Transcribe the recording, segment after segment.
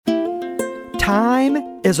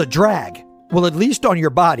Time is a drag. Well, at least on your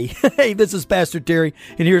body. Hey, this is Pastor Terry,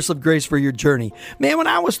 and here's some grace for your journey. Man, when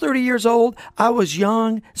I was 30 years old, I was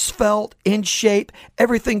young, svelte, in shape,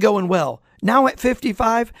 everything going well. Now at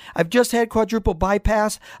 55, I've just had quadruple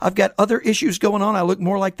bypass. I've got other issues going on. I look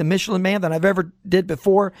more like the Michelin Man than I've ever did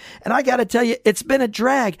before. And I got to tell you, it's been a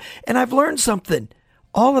drag. And I've learned something.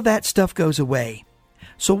 All of that stuff goes away.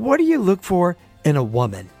 So what do you look for in a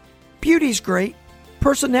woman? Beauty's great.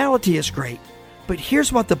 Personality is great. But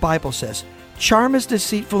here's what the Bible says. Charm is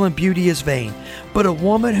deceitful and beauty is vain, but a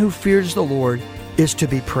woman who fears the Lord is to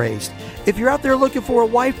be praised. If you're out there looking for a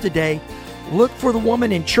wife today, look for the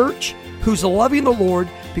woman in church who's loving the Lord,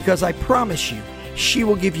 because I promise you, she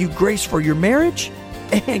will give you grace for your marriage,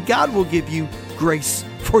 and God will give you grace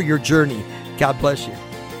for your journey. God bless you.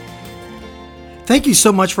 Thank you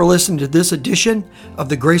so much for listening to this edition of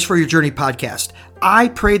the Grace for Your Journey podcast. I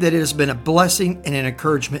pray that it has been a blessing and an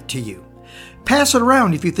encouragement to you. Pass it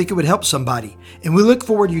around if you think it would help somebody. And we look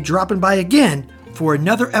forward to you dropping by again for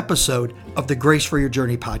another episode of the Grace for Your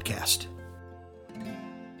Journey podcast.